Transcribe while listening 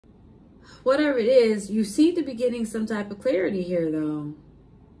Whatever it is, you seem to be getting some type of clarity here, though.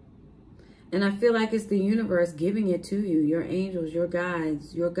 And I feel like it's the universe giving it to you, your angels, your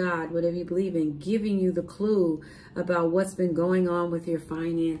guides, your God, whatever you believe in, giving you the clue about what's been going on with your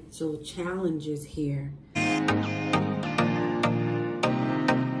financial challenges here.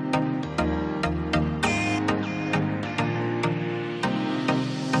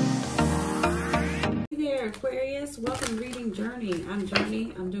 Aquarius, welcome to Reading Journey. I'm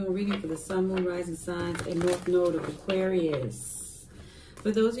Journey. I'm doing a reading for the Sun, Moon, Rising signs, and North Node of Aquarius.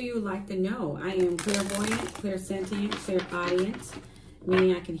 For those of you who like to know, I am clairvoyant, clairsentient, clairaudient,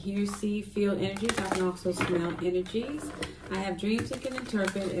 meaning I can hear, see, feel energies. I can also smell energies. I have dreams and can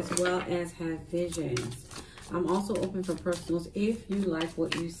interpret as well as have visions. I'm also open for personals if you like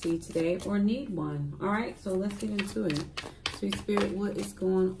what you see today or need one. All right, so let's get into it. Sweet Spirit, what is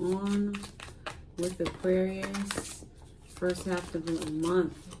going on with Aquarius? First half of the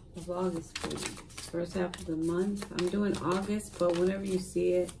month of August, please. First half of the month. I'm doing August, but whenever you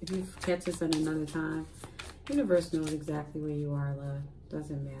see it, if you catch this at another time, universe knows exactly where you are, love.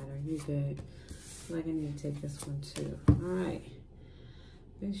 Doesn't matter. You're good. I feel like I need to take this one too. All right.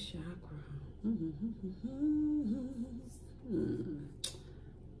 This chakra.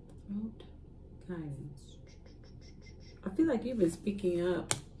 Throat guidance. I feel like you've been speaking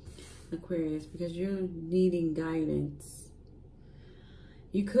up, Aquarius, because you're needing guidance.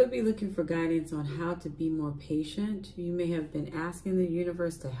 You could be looking for guidance on how to be more patient. You may have been asking the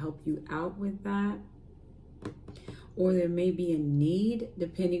universe to help you out with that. Or there may be a need,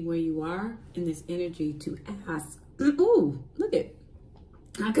 depending where you are in this energy, to ask. Ooh, look it.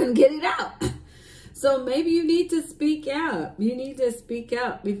 I couldn't get it out. So maybe you need to speak out. You need to speak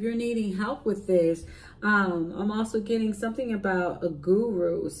up if you're needing help with this. I'm also getting something about a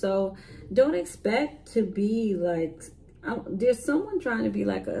guru. So don't expect to be like, there's someone trying to be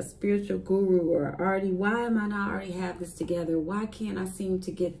like a spiritual guru or already, why am I not already have this together? Why can't I seem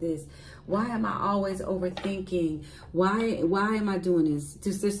to get this? Why am I always overthinking? Why am I doing this?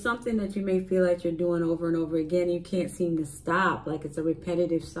 There's something that you may feel like you're doing over and over again. You can't seem to stop, like it's a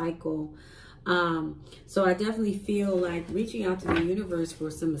repetitive cycle. So I definitely feel like reaching out to the universe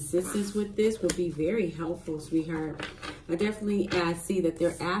for some assistance with this would be very helpful, sweetheart. I definitely see that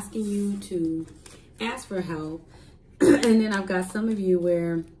they're asking you to ask for help. And then I've got some of you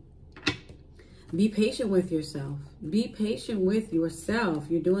where be patient with yourself. Be patient with yourself.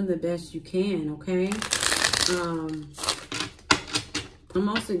 You're doing the best you can, okay? I'm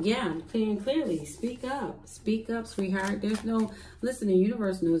also, yeah, clear and clearly. Speak up. Speak up, sweetheart. There's no, listen, the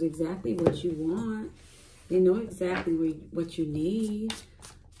universe knows exactly what you want. They know exactly what you need.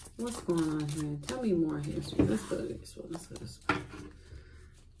 What's going on here? Tell me more here. Let's go to this one. Let's go to this one.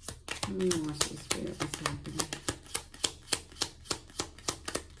 Tell me more, sweet spirit. What's happening?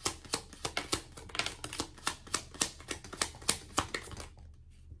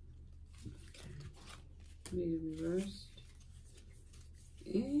 Okay. Need to reverse.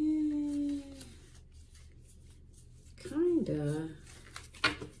 Kinda.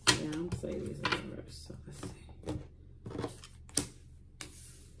 Yeah, I'm saying these are reverse. So let's see.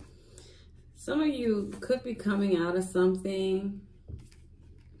 Some of you could be coming out of something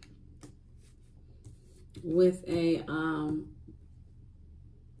with a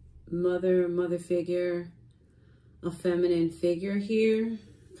mother figure, a feminine figure here,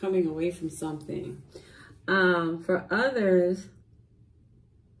 coming away from something. For others,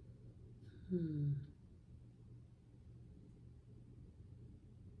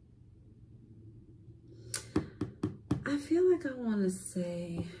 I feel like I want to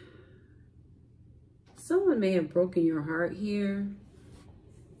say someone may have broken your heart here.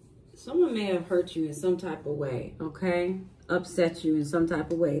 Someone may have hurt you in some type of way, okay? Upset you in some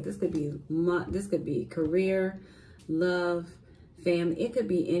type of way. This could be career, love, family. It could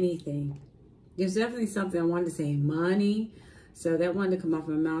be anything. There's definitely something I wanted to say, money. So that wanted to come off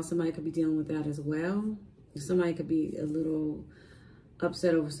my mouth. Somebody could be dealing with that as well. Somebody could be a little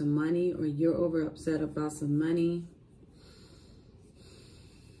upset over some money, or you're over upset about some money.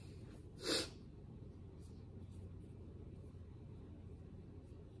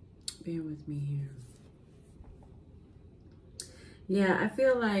 Bear with me here. Yeah, I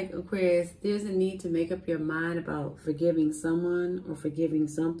feel like, Aquarius, there's a need to make up your mind about forgiving someone or forgiving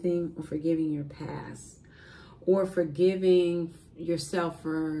something or forgiving your past or forgiving yourself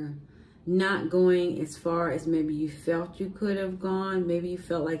for not going as far as maybe you felt you could have gone. Maybe you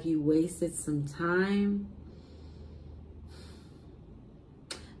felt like you wasted some time.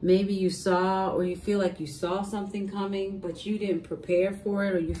 Maybe you saw, or you feel like you saw something coming, but you didn't prepare for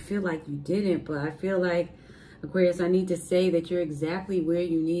it, or you feel like you didn't. But I feel like Aquarius, I need to say that you're exactly where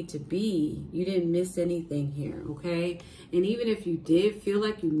you need to be. You didn't miss anything here, okay? And even if you did feel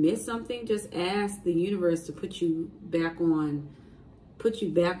like you missed something, just ask the universe to put you back on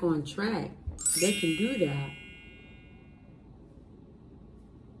track. They can do that.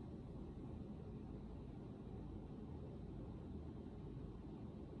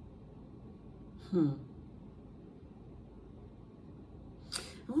 I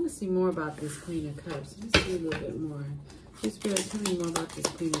want to see more about this Queen of Cups. Let's see a little bit more. Please, Spirit, tell me more about this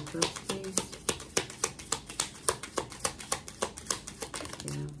Queen of Cups, please.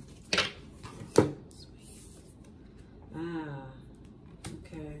 Yeah. Sweet. Ah.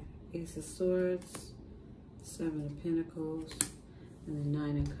 Okay. Ace of Swords, Seven of Pentacles, and the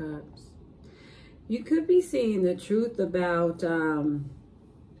Nine of Cups. You could be seeing the truth about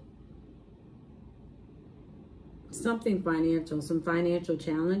something financial, some financial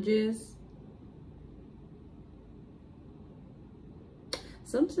challenges.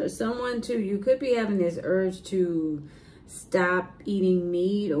 Someone too, you could be having this urge to stop eating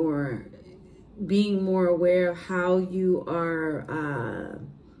meat, or being more aware of how you are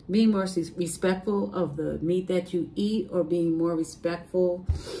being more respectful of the meat that you eat, or being more respectful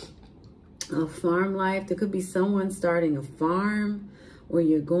of farm life. There could be someone starting a farm, or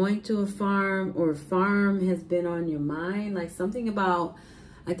you're going to a farm, or a farm has been on your mind. Like something about,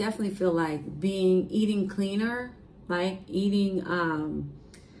 I definitely feel like eating cleaner, like eating,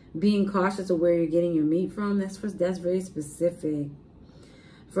 being cautious of where you're getting your meat from. That's very specific.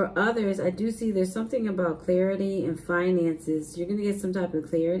 For others, I do see there's something about clarity and finances. You're going to get some type of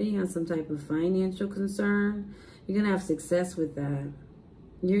clarity on some type of financial concern. You're going to have success with that.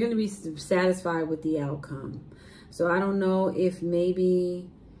 You're going to be satisfied with the outcome. So I don't know if maybe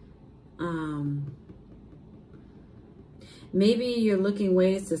you're looking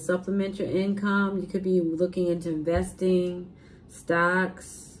ways to supplement your income. You could be looking into investing,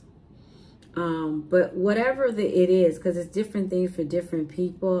 stocks, but whatever it is, because it's different things for different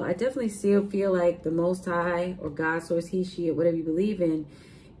people. I definitely still feel like the Most High, or God, Source, He, She, or whatever you believe in,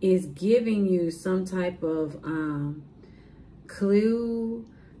 is giving you some type of clue,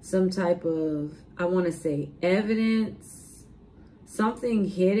 some type of, I want to say, evidence. Something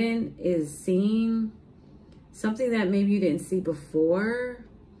hidden is seen. Something that maybe you didn't see before.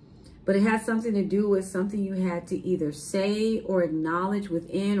 But it has something to do with something you had to either say or acknowledge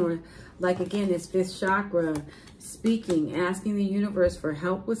within. Or like, again, this fifth chakra, speaking, asking the universe for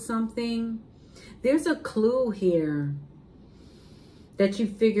help with something. There's a clue here that you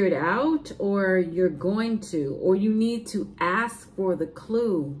figured out, or you're going to, or you need to ask for the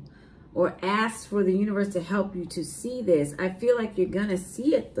clue, or ask for the universe to help you to see this. I feel like you're going to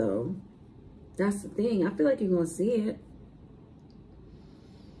see it, though. That's the thing. I feel like you're going to see it.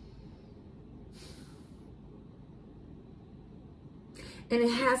 And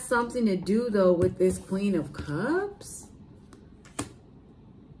it has something to do, though, with this Queen of Cups.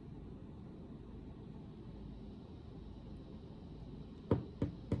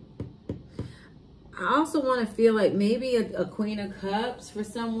 I also want to feel like maybe a Queen of Cups for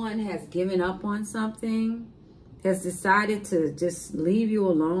someone has given up on something, has decided to just leave you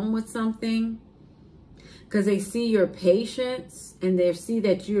alone with something, because they see your patience and they see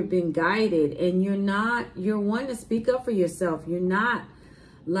that you're being guided, and you're one to speak up for yourself. You're not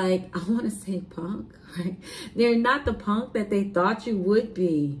like, I want to say punk, right? They're not the punk that they thought you would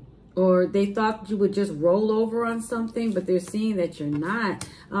be. Or they thought you would just roll over on something, but they're seeing that you're not.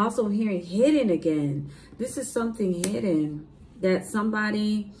 Also hearing hidden again. This is something hidden that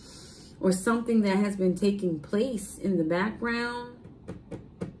somebody or something that has been taking place in the background.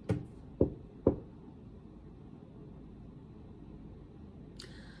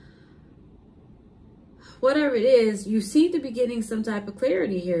 Whatever it is, you seem to be getting some type of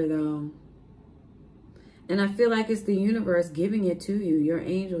clarity here, though. And I feel like it's the universe giving it to you. Your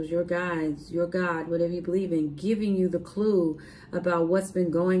angels, your guides, your God, whatever you believe in, giving you the clue about what's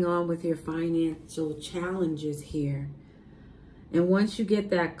been going on with your financial challenges here. And once you get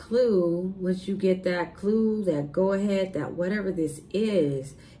that clue, that go ahead, that whatever this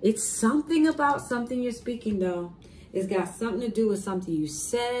is, it's something about something you're speaking, though. It's got something to do with something you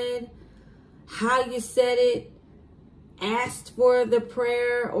said, how you said it, asked for the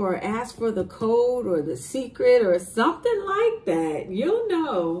prayer, or asked for the code or the secret or something like that. You'll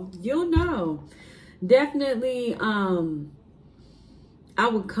know. Definitely, I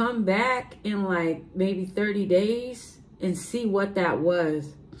would come back in like maybe 30 days and see what that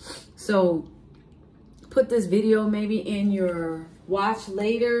was. So put this video maybe in your watch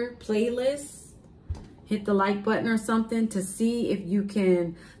later playlist hit the like button or something to see if you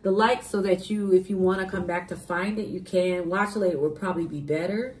can, the like, so that you, if you want to come back to find it, you can. Watch later would probably be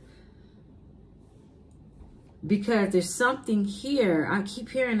better. Because there's something here. I keep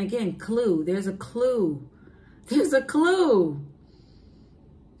hearing again, clue. There's a clue. There's a clue.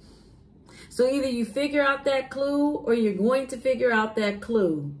 So either you figure out that clue or you're going to figure out that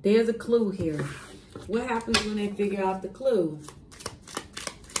clue. There's a clue here. What happens when they figure out the clue?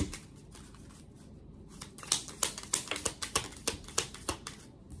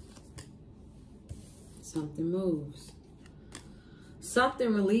 Something moves.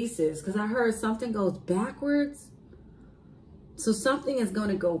 Something releases. Because I heard something goes backwards. So something is going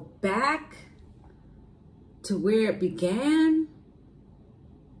to go back to where it began.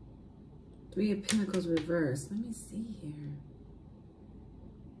 Three of Pentacles reversed. Let me see here.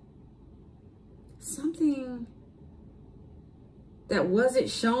 Something that wasn't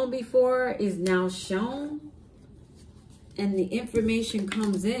shown before is now shown. And the information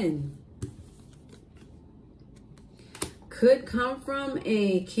comes in. Could come from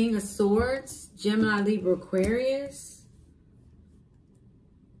a King of Swords, Gemini, Libra, Aquarius.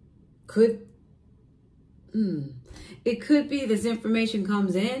 Could... It could be this information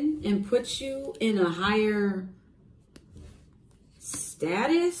comes in and puts you in a higher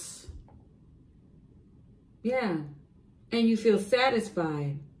status. Yeah. And you feel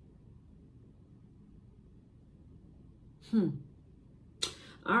satisfied. All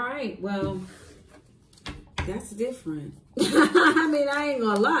right. Well, that's different. I mean, I ain't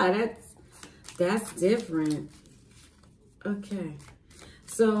gonna lie. That's different. Okay.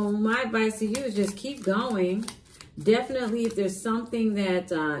 So my advice to you is just keep going. Definitely, if there's something that,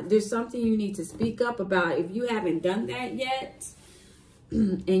 there's something you need to speak up about, if you haven't done that yet,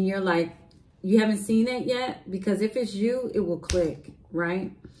 and you're like, you haven't seen it yet, because if it's you, it will click,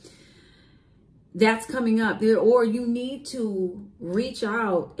 right? That's coming up. Or you need to reach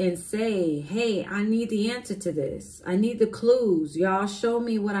out and say, hey, I need the answer to this. I need the clues. Y'all show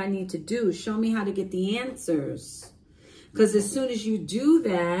me what I need to do. Show me how to get the answers. Because as soon as you do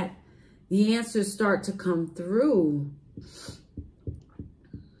that, the answers start to come through.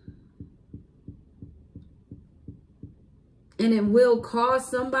 And it will cause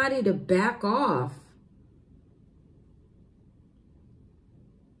somebody to back off.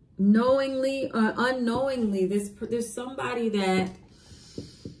 Knowingly or unknowingly, there's somebody that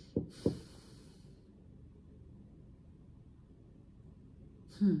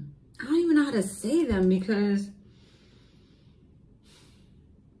I don't even know how to say them, because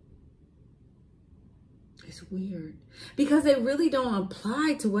it's weird. Because they really don't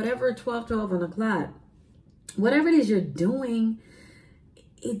apply to whatever 12 on the clock. Whatever it is you're doing,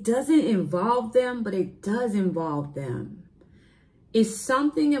 it doesn't involve them, but it does involve them. It's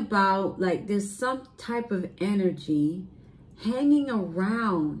something about, like, there's some type of energy hanging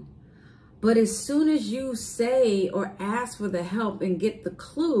around. But as soon as you say or ask for the help and get the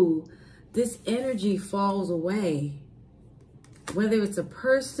clue, this energy falls away. Whether it's a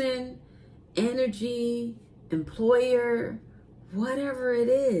person, energy, employer, whatever it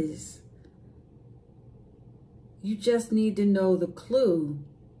is. You just need to know the clue.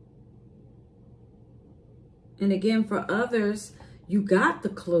 And again, for others, you got the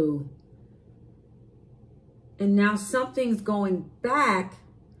clue. And now something's going back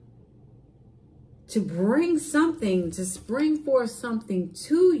to bring something, to spring forth something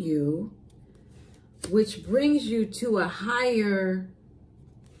to you, which brings you to a higher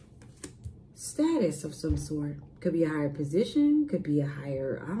status of some sort. Could be a higher position, could be a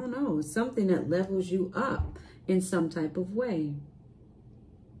higher, I don't know, something that levels you up in some type of way.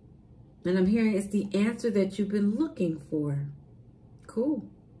 And I'm hearing it's the answer that you've been looking for. Cool.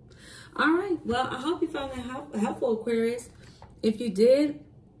 All right. Well, I hope you found that helpful, Aquarius. If you did,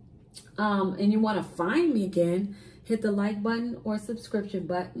 and you want to find me again, hit the like button or subscription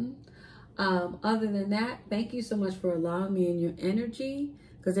button. Other than that, thank you so much for allowing me in your energy,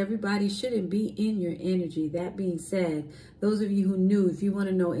 because everybody shouldn't be in your energy. That being said, those of you who knew, if you want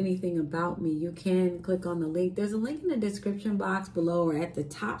to know anything about me, you can click on the link. There's a link in the description box below or at the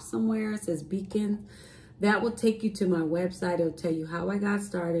top somewhere. It says Beacon. That will take you to my website. It'll tell you how I got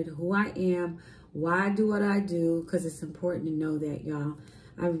started, who I am, why I do what I do, because it's important to know that, y'all.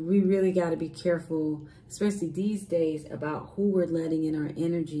 We really got to be careful, especially these days, about who we're letting in our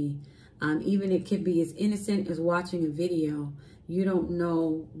energy. Even it can be as innocent as watching a video. You don't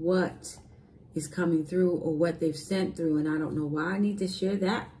know what is coming through or what they've sent through. And I don't know why I need to share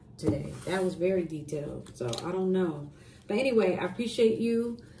that today. That was very detailed. So I don't know. But anyway, I appreciate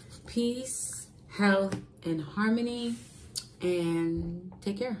you. Peace, health, and harmony. And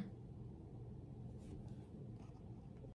take care.